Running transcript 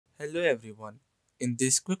Hello everyone. In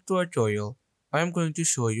this quick tutorial, I am going to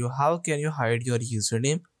show you how can you hide your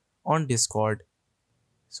username on Discord.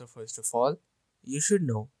 So first of all, you should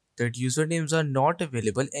know that usernames are not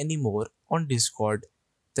available anymore on Discord.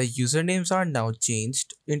 The usernames are now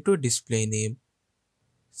changed into display name.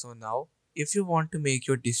 So now, if you want to make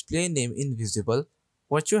your display name invisible,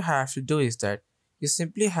 what you have to do is that you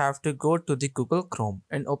simply have to go to the Google Chrome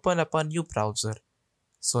and open up a new browser.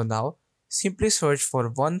 So now, simply search for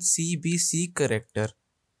 1CBC character.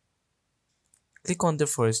 Click on the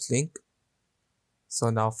first link. So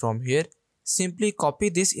now from here, simply copy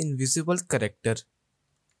this invisible character.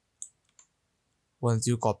 Once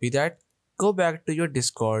you copy that, go back to your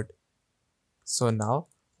Discord. So now,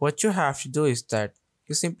 what you have to do is that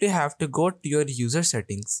you simply have to go to your user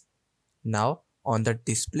settings. Now, on the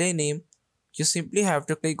display name, you simply have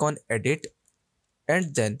to click on edit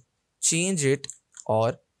and then change it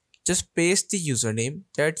or just paste the username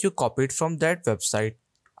that you copied from that website.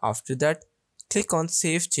 After that, click on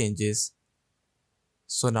save changes.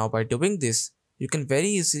 So now by doing this, you can very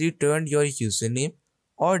easily turn your username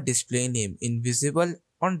or display name invisible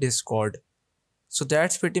on Discord. So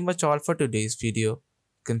that's pretty much all for today's video.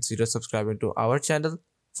 Consider subscribing to our channel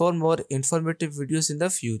for more informative videos in the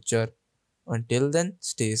future. Until then,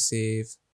 stay safe.